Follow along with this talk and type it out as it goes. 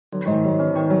Is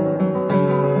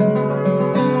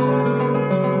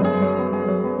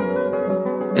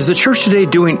the church today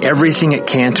doing everything it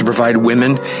can to provide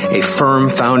women a firm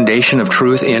foundation of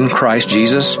truth in Christ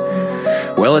Jesus?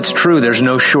 Well, it's true. There's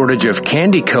no shortage of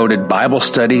candy-coated Bible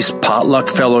studies, potluck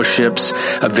fellowships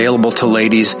available to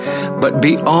ladies. But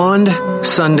beyond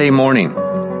Sunday morning,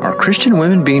 are Christian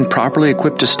women being properly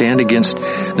equipped to stand against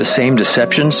the same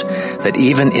deceptions that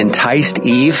even enticed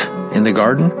Eve in the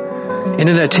garden? In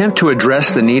an attempt to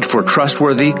address the need for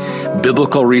trustworthy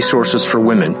biblical resources for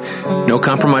women, No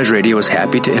Compromise Radio is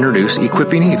happy to introduce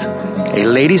Equipping Eve, a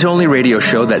ladies-only radio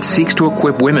show that seeks to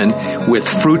equip women with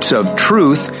fruits of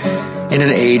truth in an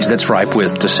age that's ripe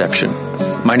with deception.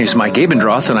 My name is Mike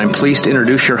Abendroth, and I'm pleased to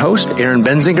introduce your host, Erin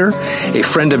Benzinger, a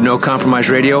friend of No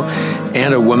Compromise Radio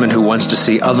and a woman who wants to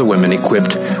see other women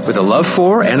equipped with a love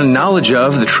for and a knowledge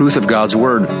of the truth of God's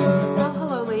Word.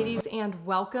 And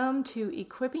welcome to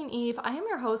Equipping Eve. I am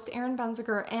your host, Erin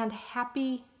Benziger, and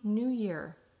Happy New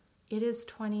Year. It is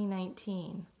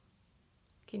 2019.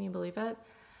 Can you believe it?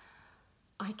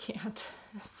 I can't.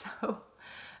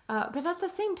 But at the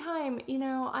same time,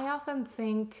 I often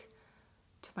think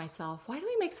to myself, why do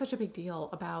we make such a big deal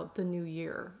about the new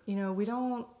year? We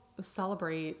don't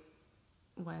celebrate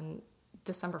when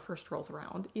December 1st rolls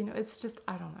around. It's just,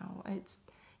 I don't know.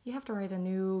 You have to write a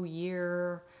new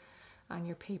year on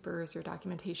your papers, your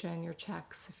documentation, your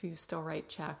checks, if you still write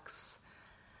checks.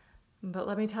 But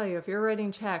let me tell you, if you're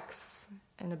writing checks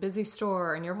in a busy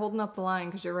store and you're holding up the line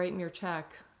because you're writing your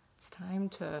check, it's time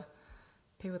to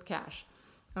pay with cash.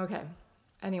 Okay,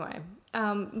 anyway.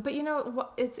 But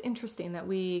it's interesting that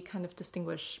we kind of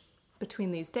distinguish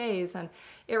between these days, and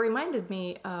it reminded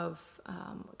me of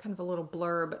kind of a little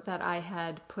blurb that I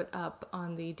had put up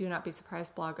on the Do Not Be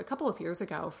Surprised blog a couple of years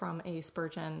ago from a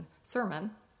Spurgeon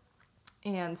sermon.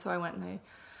 And so I went and I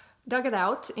dug it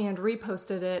out and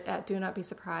reposted it at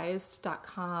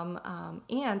donotbesurprised.com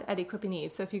and at Equipping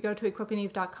Eve. So if you go to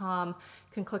equippingeve.com,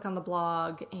 you can click on the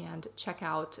blog and check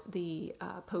out the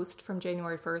post from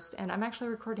January 1st. And I'm actually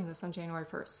recording this on January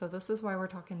 1st. So this is why we're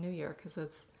talking New Year, because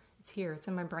it's here. It's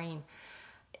in my brain.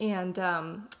 And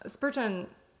Spurgeon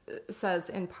says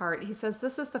in part, he says,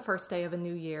 "This is the first day of a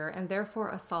new year and therefore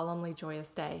a solemnly joyous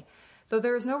day. Though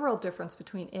there is no real difference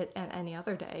between it and any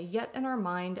other day, yet in our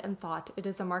mind and thought it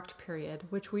is a marked period,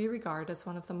 which we regard as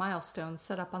one of the milestones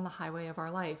set up on the highway of our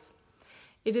life.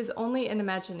 It is only in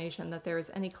imagination that there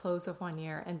is any close of one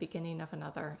year and beginning of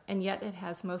another, and yet it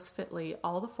has most fitly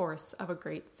all the force of a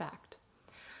great fact.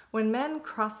 When men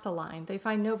cross the line, they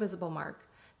find no visible mark.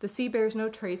 The sea bears no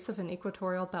trace of an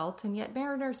equatorial belt, and yet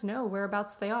mariners know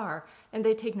whereabouts they are, and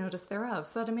they take notice thereof,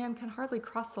 so that a man can hardly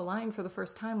cross the line for the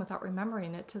first time without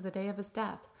remembering it to the day of his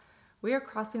death. We are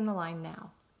crossing the line now.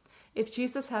 If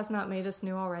Jesus has not made us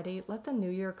new already, let the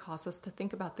new year cause us to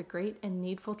think about the great and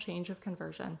needful change of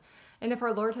conversion. And if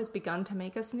our Lord has begun to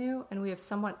make us new, and we have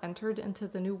somewhat entered into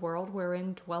the new world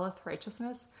wherein dwelleth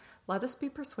righteousness, let us be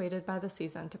persuaded by the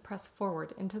season to press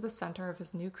forward into the center of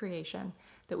his new creation,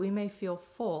 that we may feel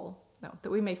to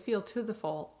the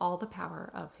full all the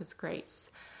power of his grace."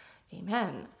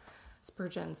 Amen.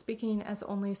 Spurgeon speaking as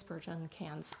only Spurgeon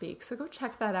can speak. So go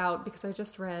check that out, because I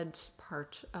just read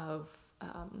part of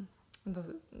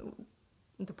the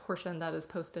portion that is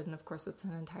posted, and of course it's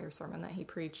an entire sermon that he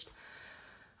preached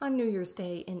on New Year's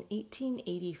Day in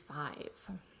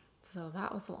 1885. So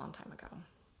that was a long time ago.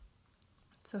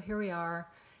 So here we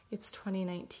are. It's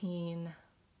 2019.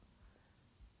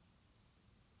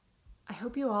 I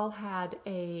hope you all had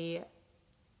a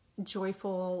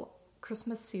joyful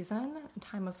Christmas season,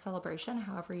 time of celebration,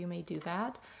 however you may do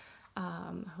that.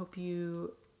 Hope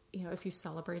you, if you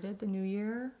celebrated the new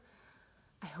year,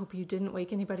 I hope you didn't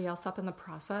wake anybody else up in the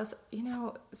process.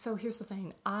 So here's the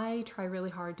thing. I try really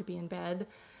hard to be in bed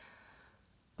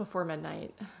before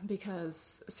midnight,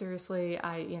 because seriously,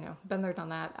 been there, done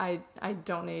that. I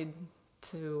don't need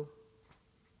to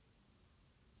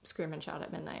scream and shout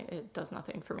at midnight. It does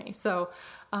nothing for me. So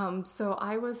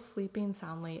I was sleeping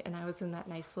soundly, and I was in that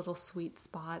nice little sweet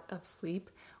spot of sleep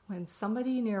when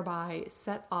somebody nearby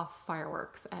set off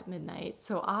fireworks at midnight.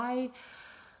 So I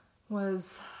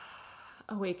was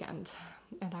awakened,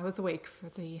 and I was awake for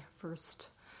the first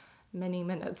many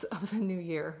minutes of the new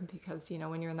year, because,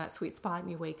 when you're in that sweet spot and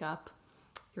you wake up,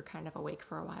 you're kind of awake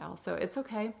for a while. So it's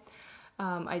okay.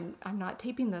 I'm not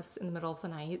taping this in the middle of the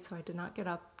night, so I did not get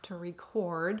up to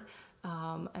record,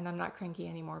 and I'm not cranky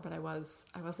anymore, but I was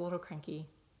a little cranky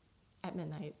at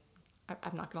midnight.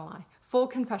 I'm not going to lie. Full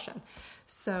confession.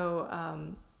 So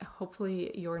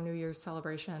hopefully your New Year's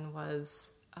celebration was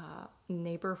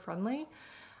neighbor friendly.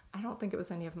 I don't think it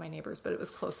was any of my neighbors, but it was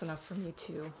close enough for me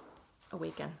to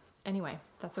awaken Anyway,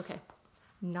 that's okay.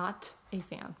 Not a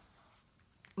fan.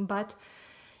 But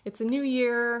it's a new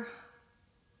year.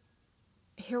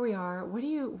 Here we are. What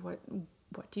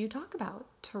do you talk about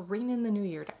to ring in the new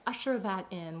year, to usher that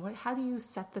in? How do you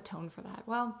set the tone for that?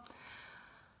 Well,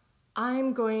 I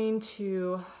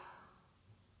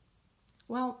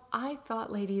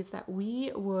thought, ladies, that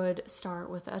we would start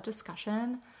with a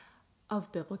discussion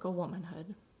of biblical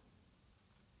womanhood.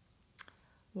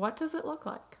 What does it look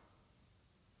like?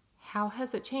 How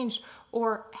has it changed?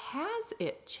 Or has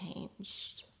it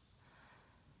changed?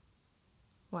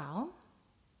 Well,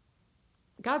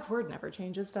 God's word never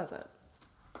changes, does it?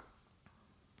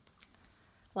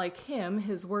 Like him,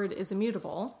 his word is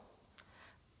immutable.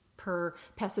 Per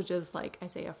passages like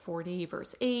Isaiah 40,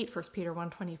 verse 8, 1 Peter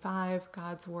 1:25,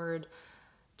 God's word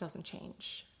doesn't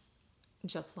change.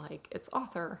 Just like its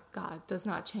author, God does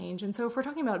not change. And so if we're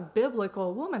talking about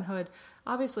biblical womanhood,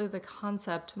 obviously the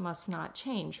concept must not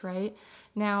change, right?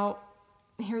 Now,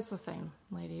 here's the thing,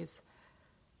 ladies.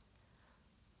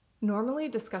 Normally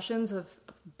discussions of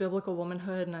biblical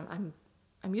womanhood, and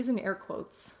I'm using air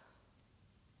quotes.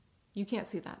 You can't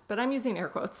see that, but I'm using air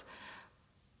quotes.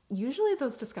 Usually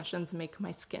those discussions make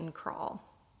my skin crawl.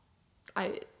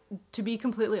 To be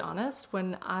completely honest,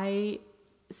 when I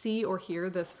see or hear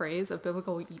this phrase of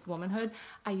biblical womanhood,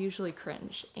 I usually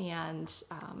cringe, and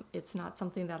it's not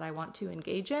something that I want to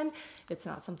engage in. It's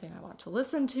not something I want to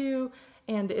listen to,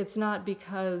 and it's not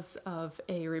because of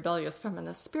a rebellious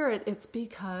feminist spirit. It's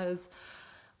because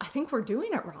I think we're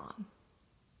doing it wrong.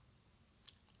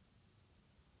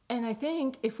 And I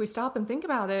think if we stop and think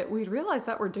about it, we'd realize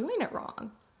that we're doing it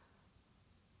wrong.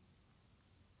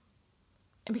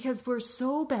 And because we're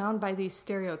so bound by these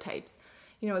stereotypes.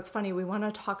 You know, it's funny, we want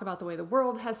to talk about the way the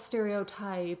world has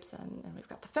stereotypes, and we've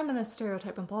got the feminist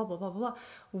stereotype and blah, blah, blah, blah.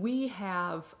 We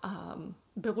have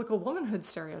biblical womanhood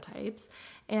stereotypes,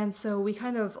 and so we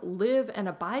kind of live and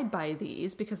abide by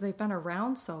these because they've been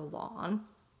around so long,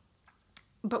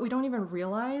 but we don't even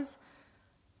realize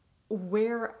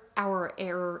where our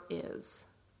error is.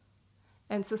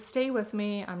 And so stay with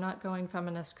me. I'm not going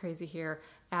feminist crazy here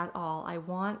at all. I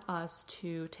want us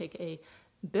to take a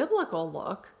biblical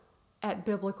look at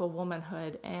biblical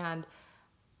womanhood, and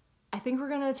I think we're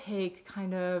going to take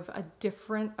kind of a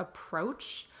different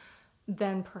approach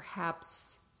than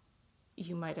perhaps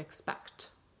you might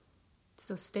expect.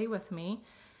 So stay with me.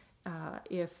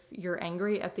 If you're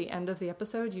angry at the end of the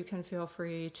episode, you can feel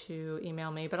free to email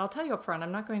me, but I'll tell you up front,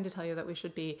 I'm not going to tell you that we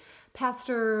should be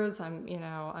pastors. I'm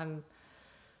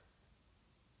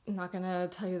not going to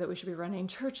tell you that we should be running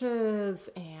churches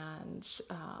and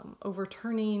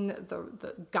overturning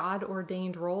the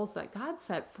God-ordained roles that God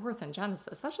set forth in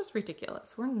Genesis. That's just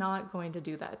ridiculous. We're not going to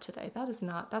do that today. That's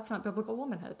not biblical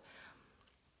womanhood.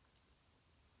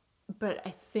 But I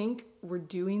think we're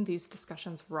doing these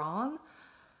discussions wrong,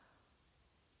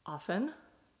 often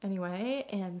anyway,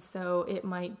 and so it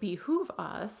might behoove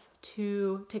us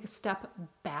to take a step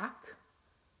back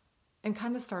and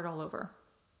kind of start all over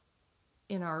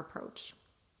in our approach.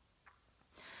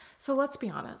 So let's be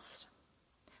honest.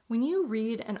 When you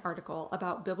read an article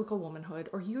about biblical womanhood,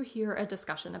 or you hear a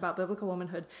discussion about biblical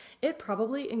womanhood, it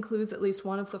probably includes at least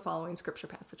one of the following scripture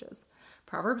passages.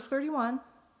 Proverbs 31,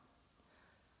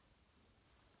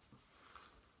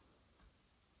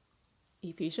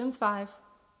 Ephesians 5,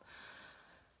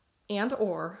 and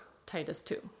or Titus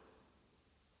 2.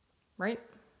 Right?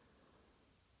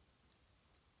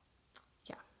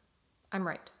 Yeah, I'm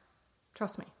right.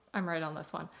 Trust me, I'm right on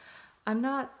this one. I'm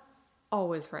not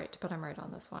always right, but I'm right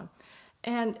on this one.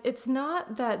 And it's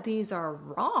not that these are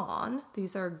wrong.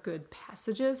 These are good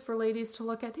passages for ladies to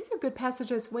look at. These are good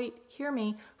passages, wait, hear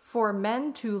me, for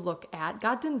men to look at.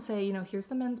 God didn't say, here's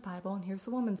the men's Bible and here's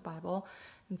the women's Bible,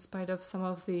 in spite of some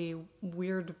of the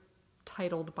weird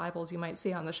titled Bibles you might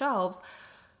see on the shelves.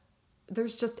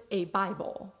 There's just a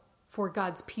Bible for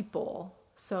God's people.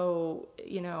 So,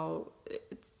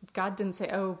 God didn't say,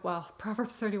 oh, well,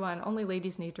 Proverbs 31, only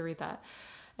ladies need to read that.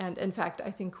 And in fact, I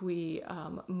think we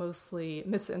mostly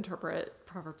misinterpret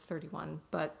Proverbs 31,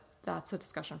 but that's a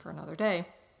discussion for another day.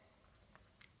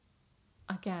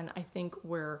 Again, I think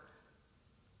we're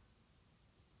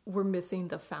missing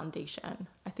the foundation.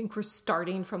 I think we're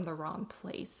starting from the wrong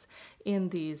place in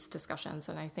these discussions.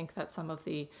 And I think that some of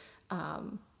the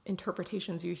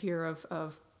interpretations you hear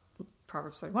of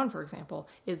Proverbs 31, for example,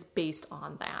 is based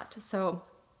on that. So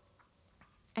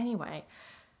anyway,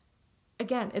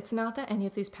 again, it's not that any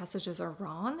of these passages are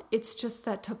wrong. It's just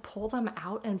that to pull them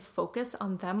out and focus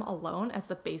on them alone as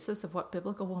the basis of what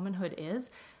biblical womanhood is,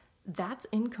 that's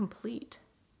incomplete.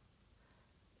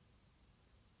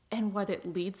 And what it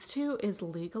leads to is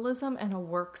legalism and a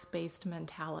works-based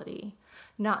mentality.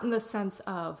 Not in the sense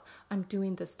of, I'm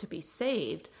doing this to be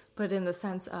saved, but in the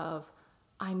sense of,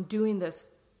 I'm doing this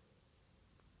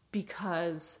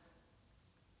because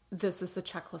this is the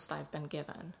checklist I've been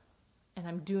given. And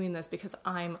I'm doing this because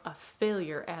I'm a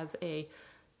failure as a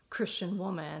Christian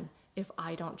woman if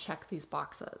I don't check these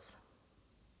boxes.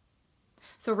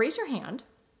 So raise your hand.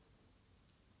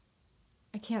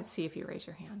 I can't see if you raise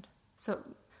your hand. So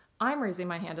I'm raising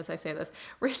my hand as I say this.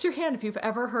 Raise your hand if you've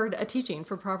ever heard a teaching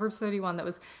from Proverbs 31 that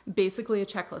was basically a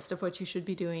checklist of what you should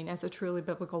be doing as a truly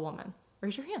biblical woman.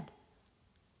 Raise your hand.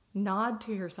 Nod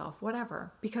to yourself,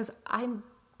 whatever, because I'm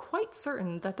quite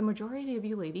certain that the majority of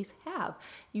you ladies have.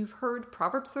 You've heard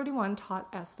Proverbs 31 taught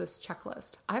as this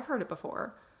checklist. I've heard it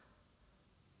before.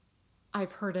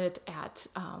 I've heard it at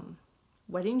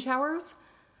wedding showers,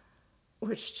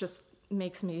 which just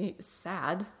makes me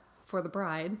sad for the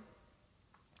bride,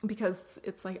 because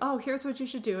it's like, oh, here's what you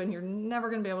should do, and you're never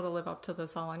going to be able to live up to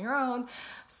this all on your own.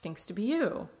 Stinks to be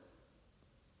you.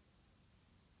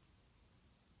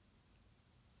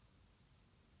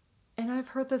 And I've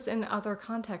heard this in other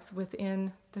contexts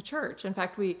within the church. In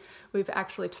fact, we've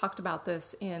actually talked about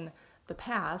this in the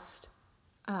past.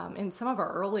 In some of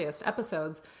our earliest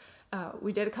episodes,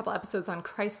 we did a couple episodes on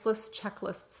Christless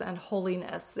checklists and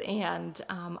holiness, and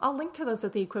I'll link to those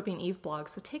at the Equipping Eve blog,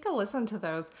 so take a listen to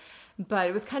those. But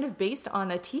it was kind of based on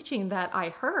a teaching that I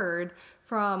heard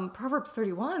from Proverbs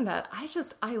 31 that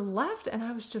I left and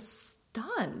I was just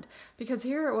stunned, because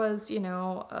here it was,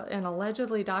 an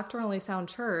allegedly doctrinally sound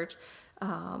church,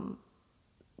 the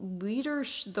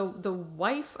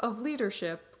wife of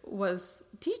leadership was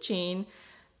teaching,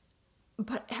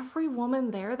 but every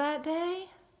woman there that day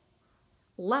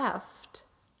left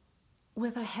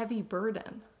with a heavy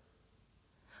burden,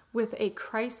 with a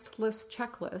Christless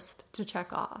checklist to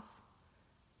check off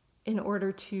in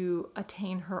order to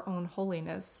attain her own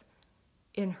holiness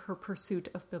in her pursuit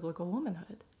of biblical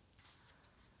womanhood.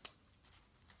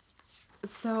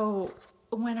 So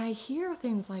when I hear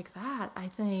things like that, I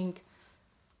think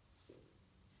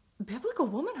biblical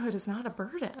womanhood is not a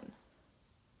burden.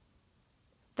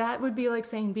 That would be like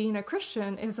saying being a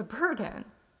Christian is a burden.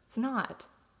 It's not.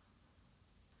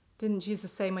 Didn't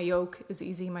Jesus say, my yoke is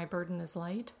easy, my burden is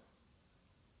light?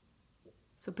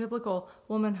 So biblical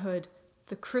womanhood,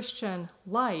 the Christian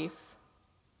life,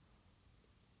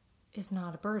 is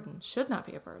not a burden, should not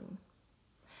be a burden.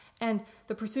 And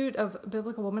the pursuit of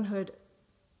biblical womanhood,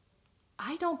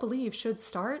 I don't believe should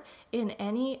start in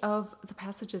any of the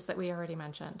passages that we already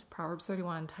mentioned. Proverbs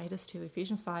 31, Titus 2,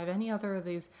 Ephesians 5, any other of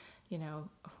these,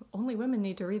 only women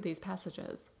need to read these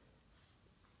passages.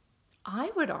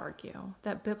 I would argue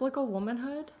that biblical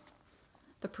womanhood,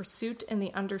 the pursuit and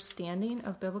the understanding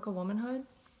of biblical womanhood,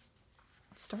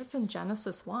 starts in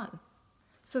Genesis 1.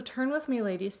 So turn with me,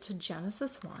 ladies, to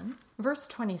Genesis 1, verse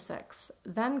 26.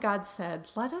 Then God said,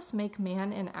 let us make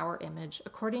man in our image,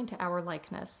 according to our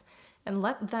likeness, and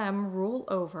let them rule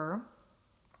over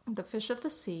the fish of the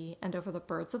sea, and over the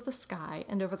birds of the sky,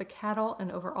 and over the cattle,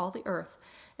 and over all the earth,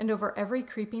 and over every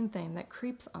creeping thing that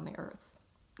creeps on the earth.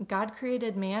 God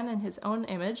created man in his own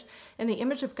image. In the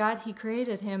image of God he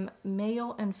created him,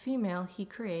 male and female he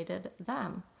created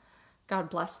them. God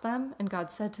blessed them, and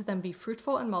God said to them, be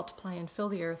fruitful and multiply and fill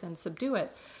the earth and subdue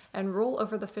it, and rule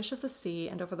over the fish of the sea,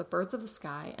 and over the birds of the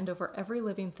sky, and over every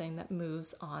living thing that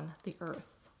moves on the earth.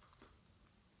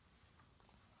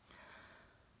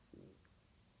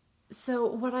 So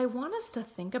what I want us to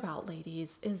think about,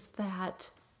 ladies, is that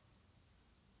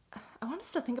I want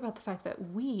us to think about the fact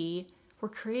that we were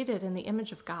created in the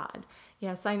image of God.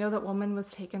 Yes, I know that woman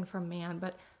was taken from man,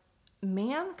 but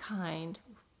mankind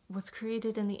was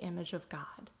created in the image of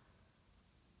God.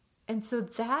 And so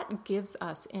that gives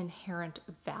us inherent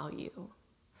value.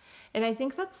 And I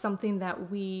think that's something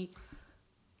that we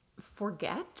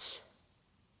forget.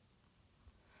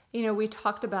 We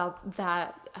talked about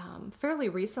that fairly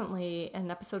recently in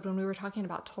an episode when we were talking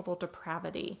about total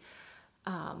depravity.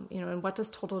 And what does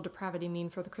total depravity mean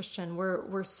for the Christian?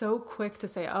 We're so quick to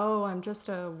say, oh, I'm just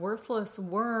a worthless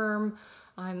worm.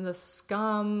 I'm the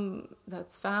scum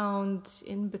that's found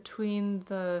in between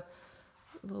the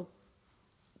little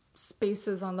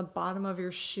spaces on the bottom of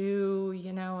your shoe.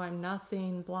 I'm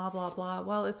nothing, blah, blah, blah.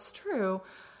 Well, it's true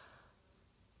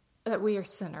that we are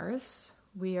sinners.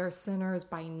 We are sinners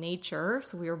by nature.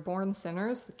 So we are born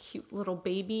sinners. The cute little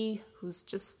baby who's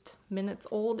just minutes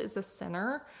old is a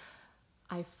sinner.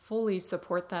 I fully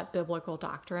support that biblical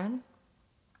doctrine.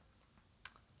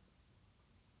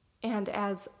 And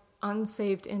as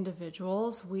unsaved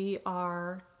individuals, we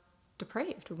are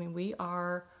depraved.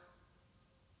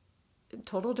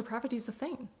 Total depravity is a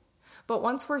thing. But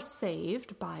once we're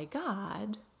saved by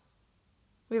God,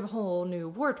 we have a whole new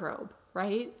wardrobe,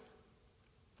 right?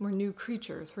 We're new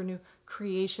creatures. We're new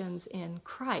creations in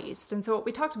Christ. And so what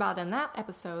we talked about in that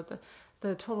episode,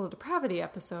 the total depravity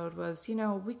episode, was, we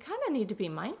kind of need to be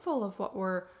mindful of what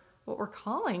we're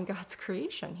calling God's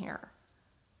creation here.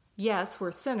 Yes,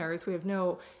 we're sinners. We have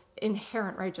no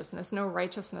inherent righteousness, no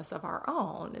righteousness of our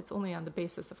own. It's only on the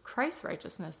basis of Christ's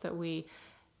righteousness that we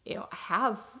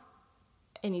have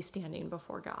any standing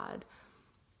before God.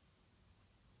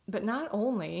 But not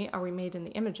only are we made in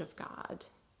the image of God,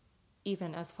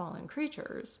 even as fallen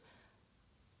creatures,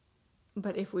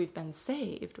 but if we've been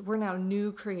saved, we're now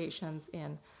new creations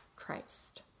in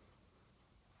Christ.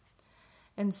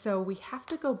 And so we have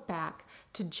to go back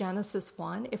to Genesis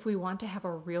 1 if we want to have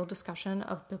a real discussion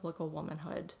of biblical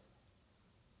womanhood.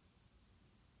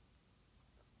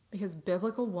 Because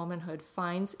biblical womanhood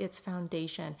finds its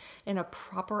foundation in a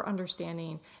proper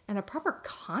understanding and a proper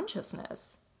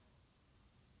consciousness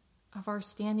of our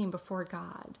standing before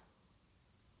God.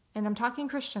 And I'm talking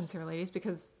Christians here, ladies,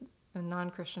 because a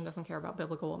non-Christian doesn't care about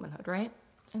biblical womanhood, right?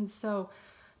 And so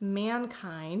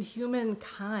mankind,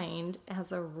 humankind,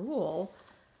 as a rule,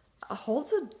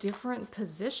 holds a different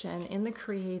position in the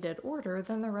created order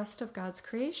than the rest of God's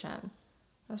creation.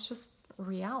 That's just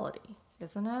reality,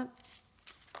 isn't it?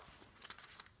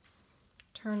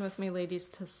 Turn with me, ladies,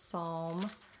 to Psalm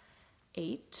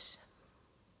 8.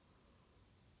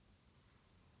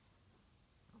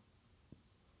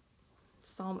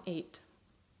 Psalm 8.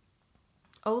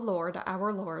 O Lord,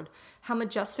 our Lord, how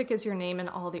majestic is your name in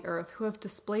all the earth, who have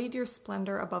displayed your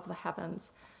splendor above the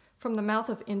heavens. From the mouth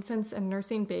of infants and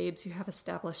nursing babes you have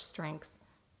established strength,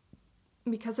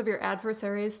 because of your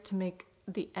adversaries, to make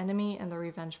the enemy and the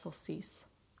revengeful cease.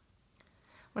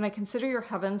 When I consider your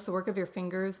heavens, the work of your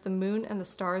fingers, the moon and the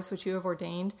stars which you have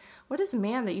ordained, what is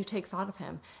man that you take thought of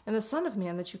him, and the son of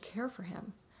man that you care for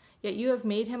him? Yet you have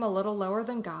made him a little lower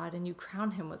than God, and you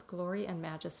crown him with glory and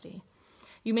majesty.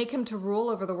 You make him to rule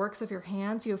over the works of your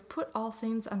hands. You have put all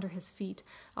things under his feet,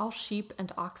 all sheep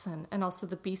and oxen, and also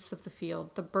the beasts of the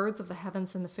field, the birds of the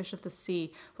heavens and the fish of the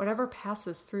sea, whatever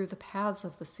passes through the paths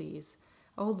of the seas.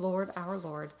 O Lord, our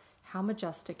Lord, how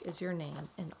majestic is your name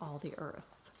in all the earth.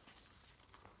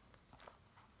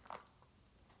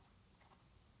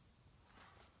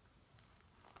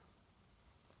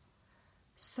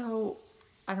 So,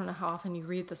 I don't know how often you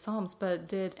read the Psalms, but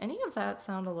did any of that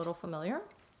sound a little familiar?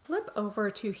 Flip over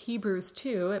to Hebrews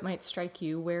 2. It might strike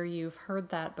you where you've heard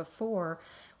that before.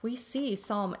 We see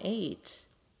Psalm 8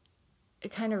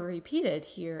 kind of repeated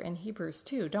here in Hebrews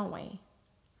 2, don't we?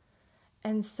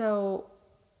 And so,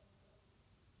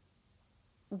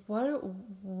 what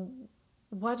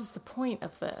is the point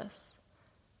of this?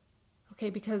 Okay,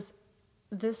 because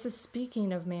this is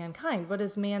speaking of mankind. What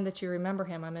is man that you remember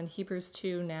him? I'm in Hebrews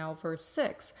 2 now, verse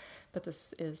 6, but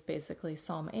this is basically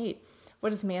Psalm 8.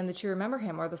 What is man that you remember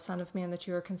him, or the son of man that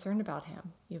you are concerned about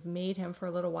him? You've made him for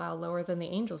a little while lower than the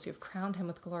angels. You've crowned him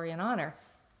with glory and honor.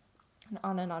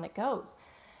 And on it goes.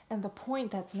 And the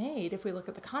point that's made, if we look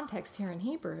at the context here in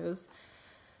Hebrews,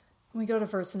 when we go to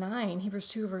verse 9, Hebrews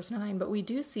 2, verse 9, but we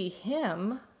do see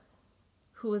him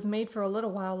who was made for a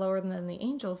little while lower than the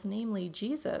angels, namely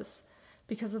Jesus,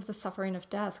 because of the suffering of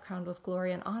death, crowned with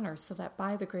glory and honor, so that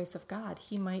by the grace of God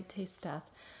he might taste death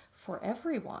for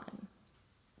everyone.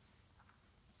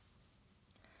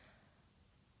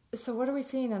 So what are we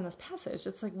seeing in this passage?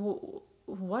 It's like, well,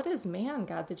 what is man,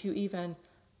 God, that you even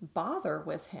bother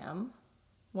with him?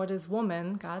 What is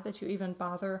woman, God, that you even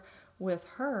bother with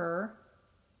her?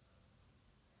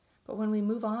 But when we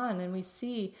move on and we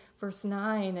see verse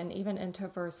 9 and even into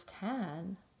verse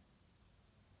 10,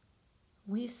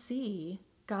 we see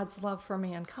God's love for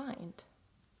mankind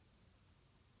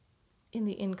in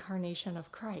the incarnation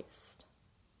of Christ.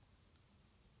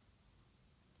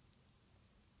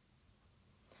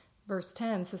 Verse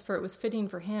 10 says, for it was fitting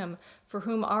for him, for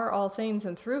whom are all things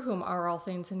and through whom are all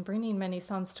things, in bringing many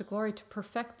sons to glory, to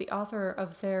perfect the author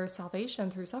of their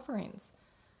salvation through sufferings.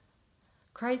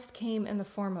 Christ came in the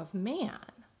form of man,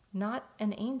 not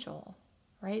an angel,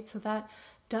 right? So that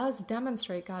does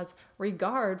demonstrate God's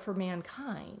regard for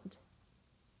mankind.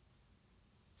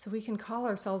 So we can call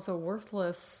ourselves a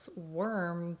worthless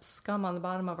worm, scum on the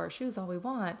bottom of our shoes all we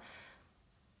want,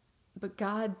 but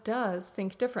God does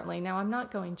think differently. Now, I'm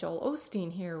not going Joel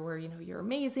Osteen here where, you're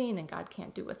amazing and God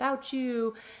can't do without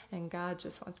you and God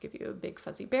just wants to give you a big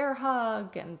fuzzy bear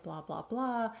hug and blah, blah,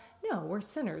 blah. No, we're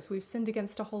sinners. We've sinned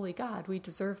against a holy God. We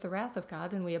deserve the wrath of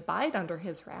God and we abide under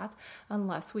his wrath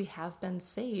unless we have been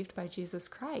saved by Jesus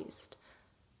Christ,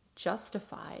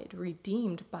 justified,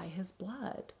 redeemed by his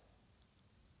blood.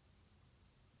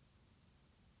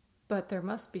 but there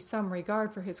must be some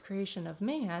regard for his creation of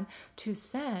man to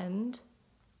send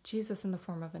Jesus in the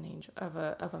form of an angel, of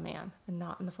a man, and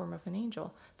not in the form of an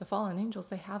angel. The fallen angels,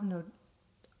 they have no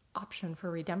option for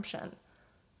redemption.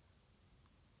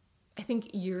 I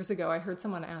think years ago I heard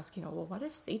someone ask, well, what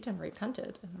if Satan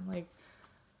repented? And I'm like,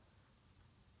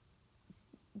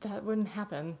 that wouldn't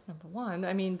happen, number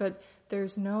one. But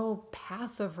there's no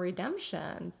path of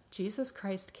redemption. Jesus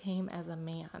Christ came as a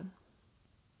man.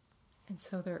 And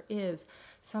so there is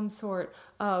some sort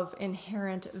of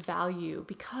inherent value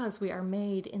because we are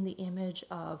made in the image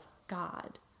of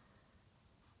God.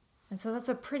 And so that's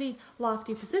a pretty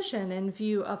lofty position in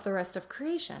view of the rest of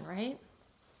creation, right?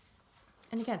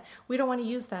 And again, we don't want to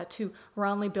use that to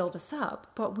roundly build us up,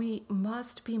 but we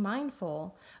must be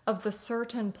mindful of the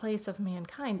certain place of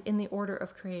mankind in the order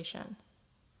of creation.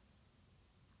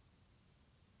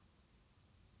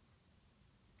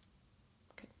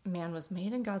 Man was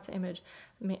made in God's image,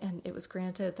 and it was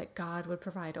granted that God would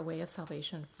provide a way of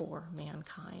salvation for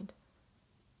mankind.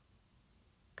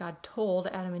 God told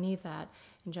Adam and Eve that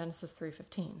in Genesis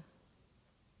 3:15.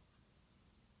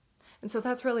 And so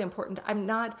that's really important. I'm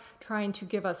not trying to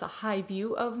give us a high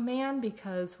view of man,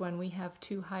 because when we have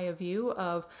too high a view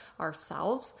of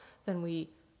ourselves, then we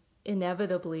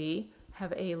inevitably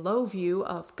have a low view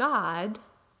of God,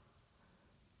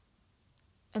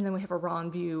 and then we have a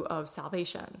wrong view of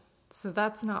salvation. So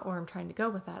that's not where I'm trying to go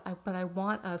with that. But I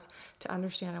want us to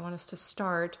understand, I want us to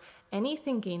start any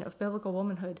thinking of biblical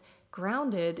womanhood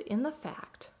grounded in the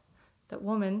fact that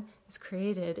woman is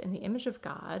created in the image of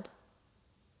God.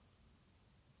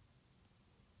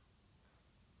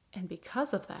 And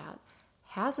because of that,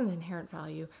 has an inherent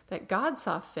value that God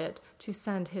saw fit to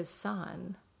send his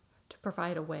Son to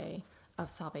provide a way of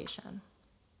salvation.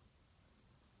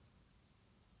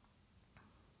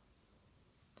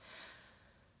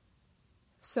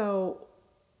 So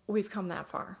we've come that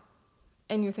far.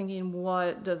 And you're thinking,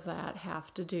 what does that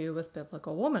have to do with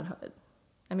biblical womanhood?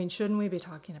 Shouldn't we be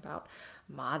talking about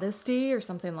modesty or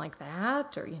something like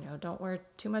that? Or, don't wear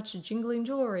too much jingling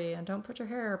jewelry, and don't put your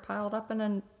hair piled up in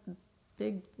a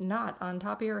big knot on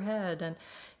top of your head. And,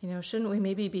 shouldn't we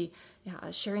maybe be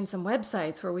sharing some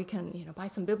websites where we can, buy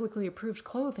some biblically approved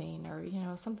clothing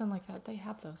or, something like that? They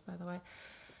have those, by the way.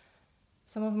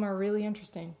 Some of them are really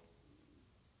interesting.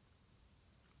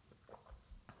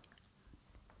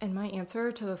 And my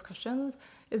answer to those questions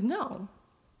is no.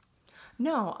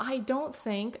 No, I don't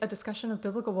think a discussion of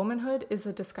biblical womanhood is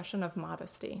a discussion of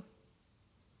modesty.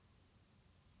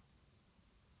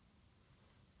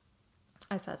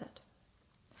 I said it.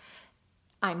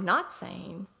 I'm not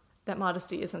saying that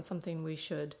modesty isn't something we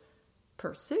should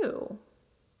pursue.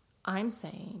 I'm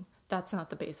saying that's not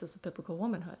the basis of biblical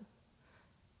womanhood.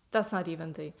 That's not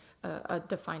even a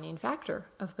defining factor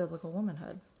of biblical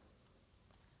womanhood.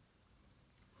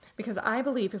 Because I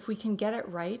believe if we can get it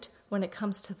right when it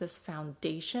comes to this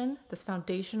foundation, this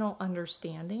foundational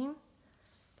understanding,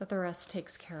 that the rest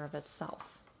takes care of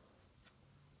itself.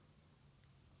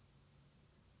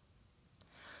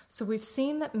 So we've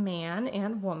seen that man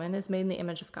and woman is made in the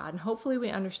image of God, and hopefully we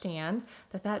understand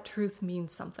that that truth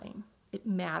means something. It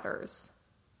matters.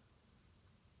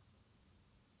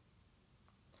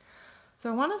 So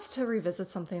I want us to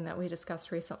revisit something that we discussed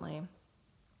recently,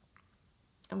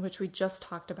 in which we just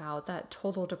talked about, that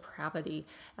total depravity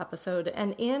episode.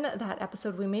 And in that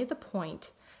episode, we made the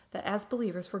point that as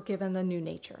believers, we're given the new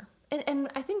nature.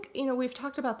 And I think, we've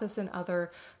talked about this in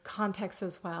other contexts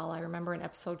as well. I remember an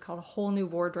episode called A Whole New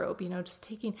Wardrobe, just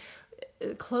taking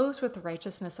clothes with the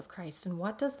righteousness of Christ. And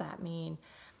what does that mean?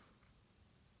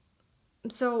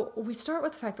 So we start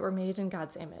with the fact that we're made in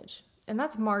God's image, and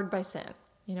that's marred by sin.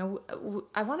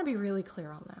 I want to be really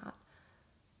clear on that.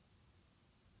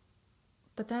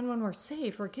 But then when we're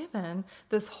saved, we're given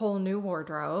this whole new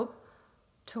wardrobe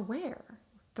to wear,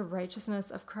 the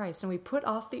righteousness of Christ. And we put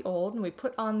off the old and we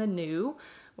put on the new.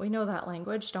 We know that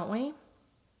language, don't we?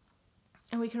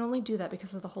 And we can only do that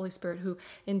because of the Holy Spirit who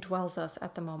indwells us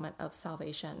at the moment of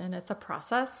salvation. And it's a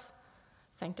process.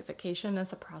 Sanctification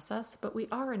is a process, but we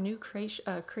are a new creation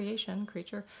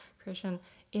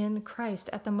in Christ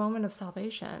at the moment of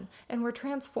salvation. And we're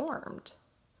transformed.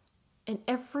 And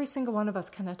every single one of us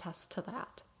can attest to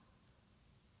that.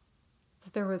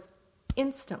 That there was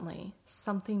instantly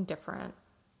something different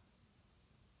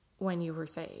when you were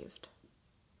saved.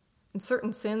 And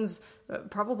certain sins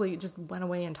probably just went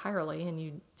away entirely and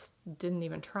you didn't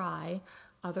even try.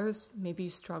 Others maybe you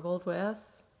struggled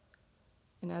with.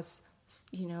 And as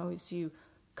you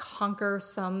conquer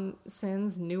some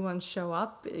sins, new ones show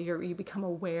up. You become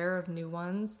aware of new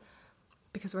ones,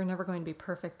 because we're never going to be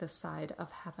perfect this side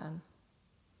of heaven.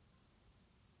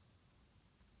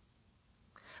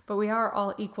 But we are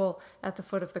all equal at the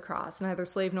foot of the cross, neither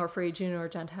slave nor free, Jew nor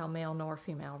Gentile, male nor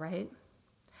female, right?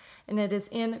 And it is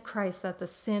in Christ that the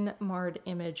sin-marred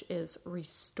image is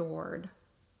restored.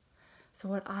 So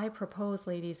what I propose,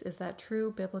 ladies, is that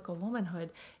true biblical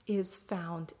womanhood is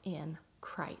found in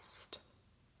Christ.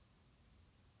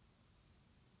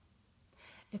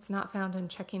 It's not found in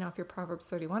checking off your Proverbs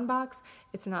 31 box.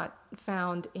 It's not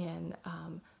found in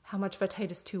how much of a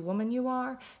Titus 2 woman you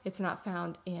are. It's not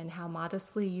found in how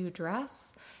modestly you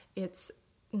dress. It's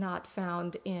not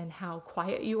found in how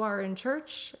quiet you are in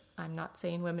church. I'm not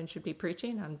saying women should be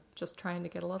preaching. I'm just trying to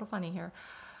get a little funny here.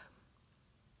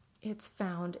 It's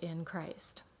found in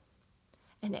Christ.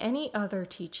 And any other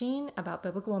teaching about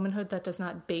biblical womanhood that does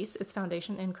not base its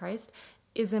foundation in Christ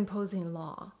is imposing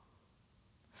law.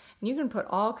 And you can put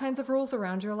all kinds of rules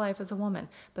around your life as a woman,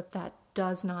 but that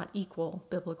does not equal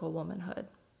biblical womanhood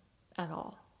at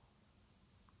all.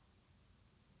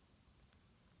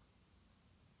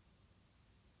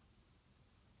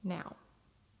 Now,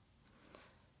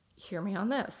 hear me on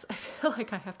this. I feel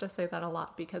like I have to say that a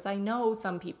lot because I know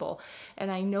some people, and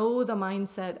I know the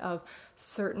mindset of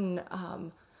certain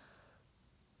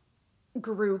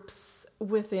groups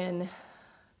within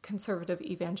conservative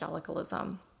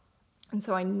evangelicalism. And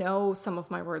so I know some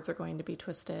of my words are going to be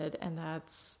twisted, and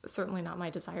that's certainly not my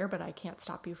desire, but I can't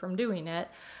stop you from doing it.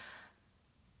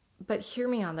 But hear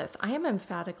me on this. I am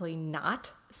emphatically not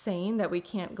saying that we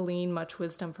can't glean much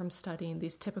wisdom from studying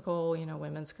these typical,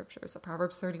 women's scriptures. So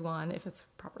Proverbs 31, if it's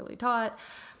properly taught,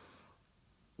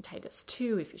 Titus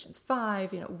 2, Ephesians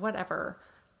 5, whatever.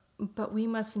 But we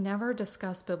must never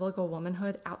discuss biblical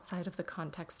womanhood outside of the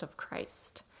context of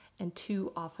Christ. And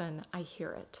too often I hear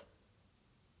it.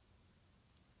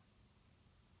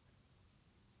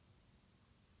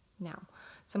 Now,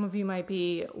 some of you might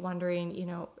be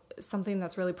wondering, something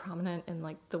that's really prominent in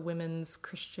like the women's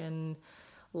Christian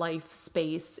life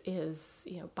space is,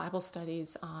 Bible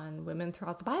studies on women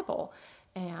throughout the Bible.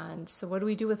 And so what do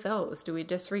we do with those? Do we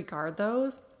disregard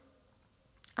those?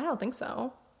 I don't think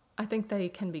so. I think they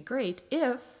can be great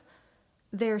if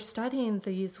they're studying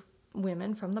these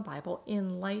women from the Bible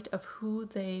in light of who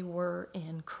they were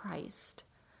in Christ,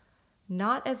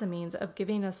 not as a means of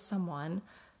giving us someone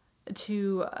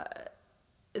to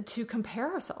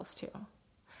compare ourselves to,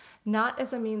 not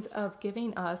as a means of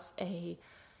giving us a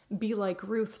be like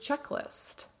Ruth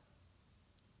checklist,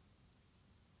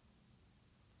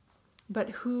 but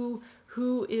who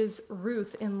is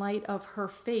Ruth in light of her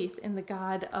faith in the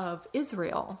God of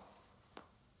Israel?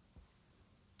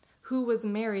 Who was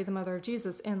Mary, the mother of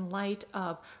Jesus, in light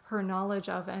of her knowledge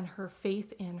of and her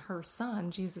faith in her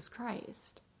son, Jesus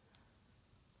Christ?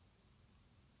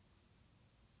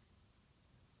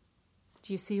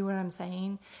 Do you see what I'm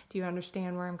saying? Do you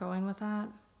understand where I'm going with that?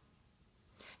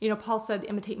 Paul said,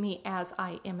 imitate me as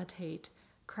I imitate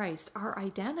Christ. Our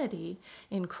identity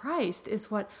in Christ is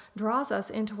what draws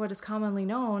us into what is commonly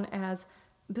known as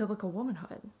biblical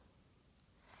womanhood.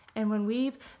 And when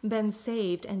we've been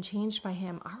saved and changed by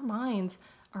him, our minds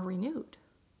are renewed.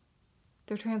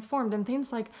 They're transformed. And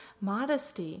things like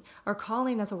modesty or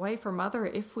calling as a wife or mother,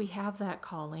 if we have that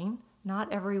calling,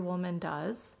 not every woman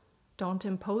does. Don't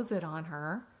impose it on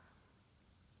her.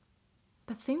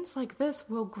 But things like this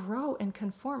will grow and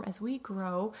conform as we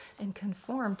grow and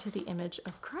conform to the image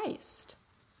of Christ.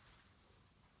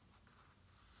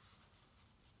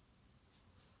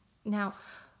 Now,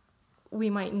 we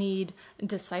might need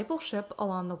discipleship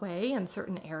along the way in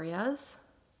certain areas.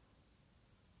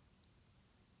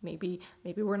 Maybe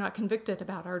we're not convicted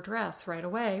about our dress right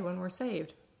away when we're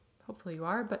saved. Hopefully you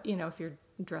are, but if you're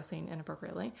dressing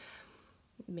inappropriately,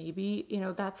 maybe,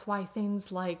 that's why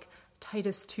things like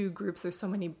Titus 2 groups, there's so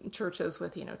many churches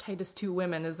with, Titus 2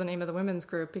 women is the name of the women's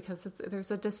group, because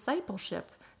there's a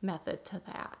discipleship method to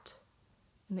that.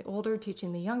 And the older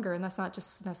teaching the younger, and that's not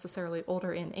just necessarily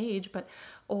older in age, but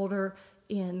older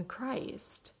in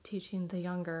Christ, teaching the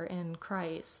younger in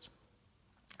Christ.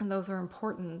 And those are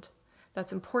important.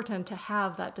 That's important to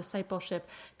have that discipleship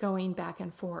going back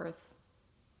and forth.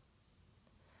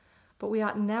 But we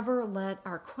ought never let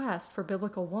our quest for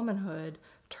biblical womanhood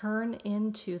turn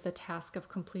into the task of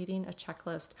completing a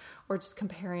checklist or just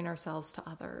comparing ourselves to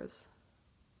others.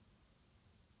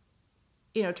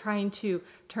 Trying to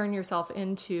turn yourself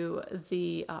into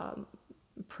the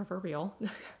proverbial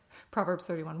Proverbs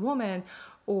 31 woman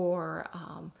or,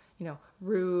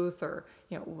 Ruth or,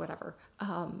 whatever.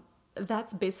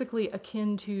 That's basically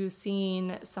akin to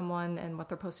seeing someone and what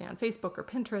they're posting on Facebook or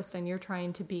Pinterest, and you're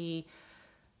trying to be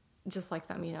just like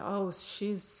them,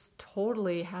 she's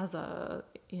totally has a,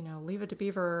 Leave It to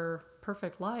Beaver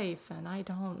perfect life, and I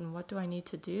don't, and what do I need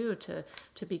to do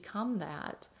to become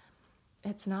that?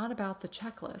 It's not about the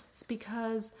checklists,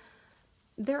 because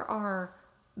there are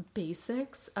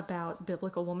basics about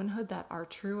biblical womanhood that are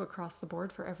true across the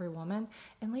board for every woman.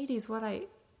 And ladies, what I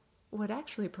would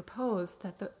actually propose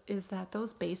is that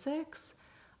those basics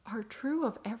are true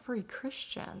of every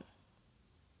Christian.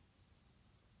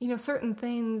 You know, certain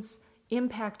things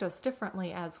impact us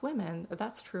differently as women.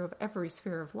 That's true of every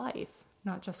sphere of life,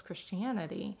 not just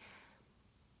Christianity.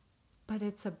 But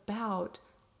it's about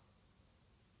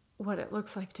what it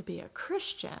looks like to be a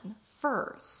Christian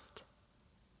first.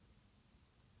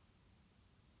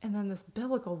 And then this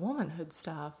biblical womanhood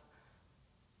stuff,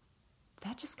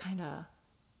 that just kind of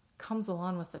comes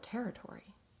along with the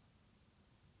territory.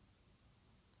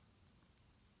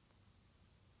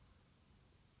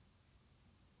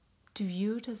 Do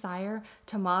you desire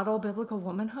to model biblical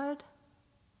womanhood?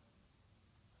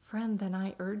 Friend, then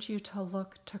I urge you to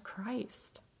look to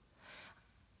Christ.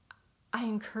 I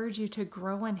encourage you to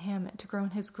grow in Him, to grow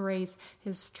in His grace,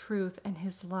 His truth, and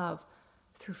His love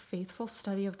through faithful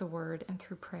study of the Word and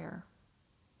through prayer.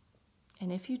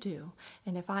 And if you do,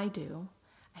 and if I do,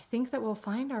 I think that we'll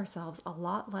find ourselves a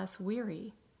lot less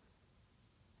weary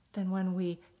than when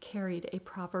we carried a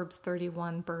Proverbs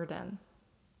 31 burden.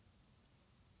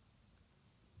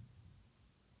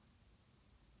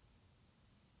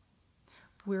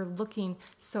 We're looking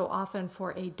so often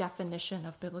for a definition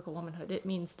of biblical womanhood. It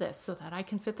means this, so that I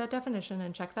can fit that definition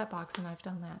and check that box, and I've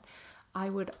done that. I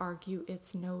would argue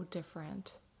it's no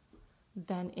different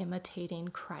than imitating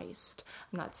Christ.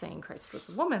 I'm not saying Christ was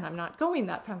a woman. I'm not going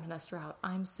that feminist route.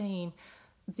 I'm saying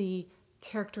the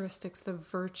characteristics, the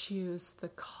virtues, the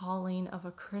calling of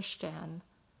a Christian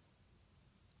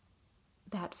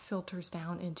that filters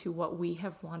down into what we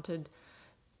have wanted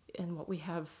and what we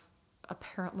have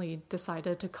apparently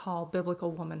decided to call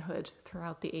biblical womanhood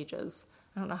throughout the ages.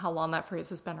 I don't know how long that phrase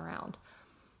has been around.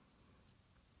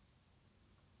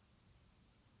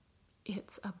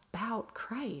 It's about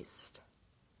Christ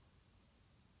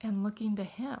and looking to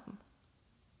Him.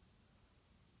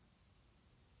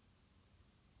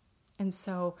 And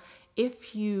so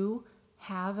if you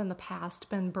have in the past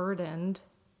been burdened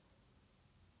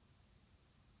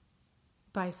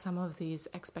by some of these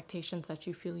expectations that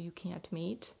you feel you can't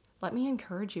meet, let me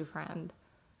encourage you, friend,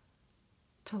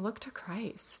 to look to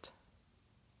Christ.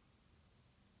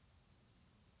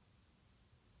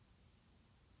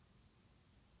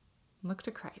 Look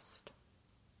to Christ.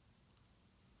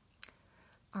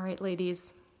 All right,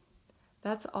 ladies,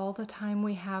 that's all the time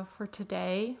we have for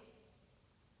today.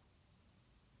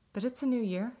 But it's a new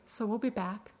year, so we'll be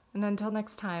back. And until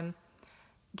next time,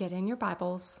 get in your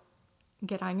Bibles,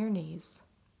 get on your knees,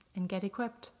 and get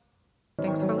equipped.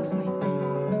 Thanks for listening.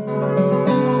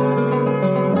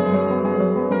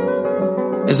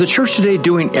 Is the church today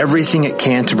doing everything it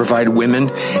can to provide women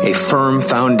a firm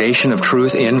foundation of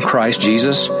truth in Christ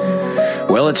Jesus?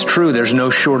 Well, it's true. There's no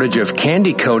shortage of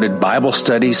candy-coated Bible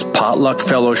studies, potluck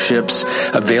fellowships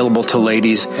available to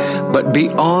ladies. But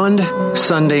beyond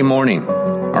Sunday morning,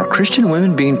 are Christian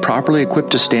women being properly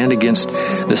equipped to stand against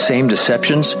the same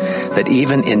deceptions that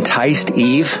even enticed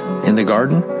Eve in the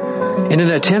garden? In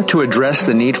an attempt to address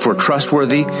the need for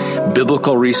trustworthy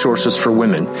biblical resources for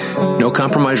women, No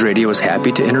Compromise Radio is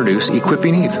happy to introduce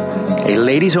Equipping Eve, a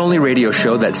ladies-only radio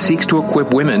show that seeks to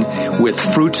equip women with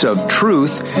fruits of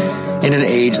truth in an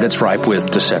age that's ripe with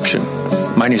deception.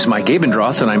 My name is Mike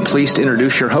Abendroth, and I'm pleased to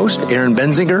introduce your host, Erin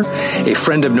Benzinger, a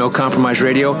friend of No Compromise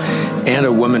Radio and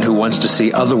a woman who wants to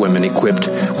see other women equipped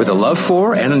with a love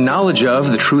for and a knowledge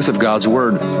of the truth of God's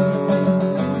Word.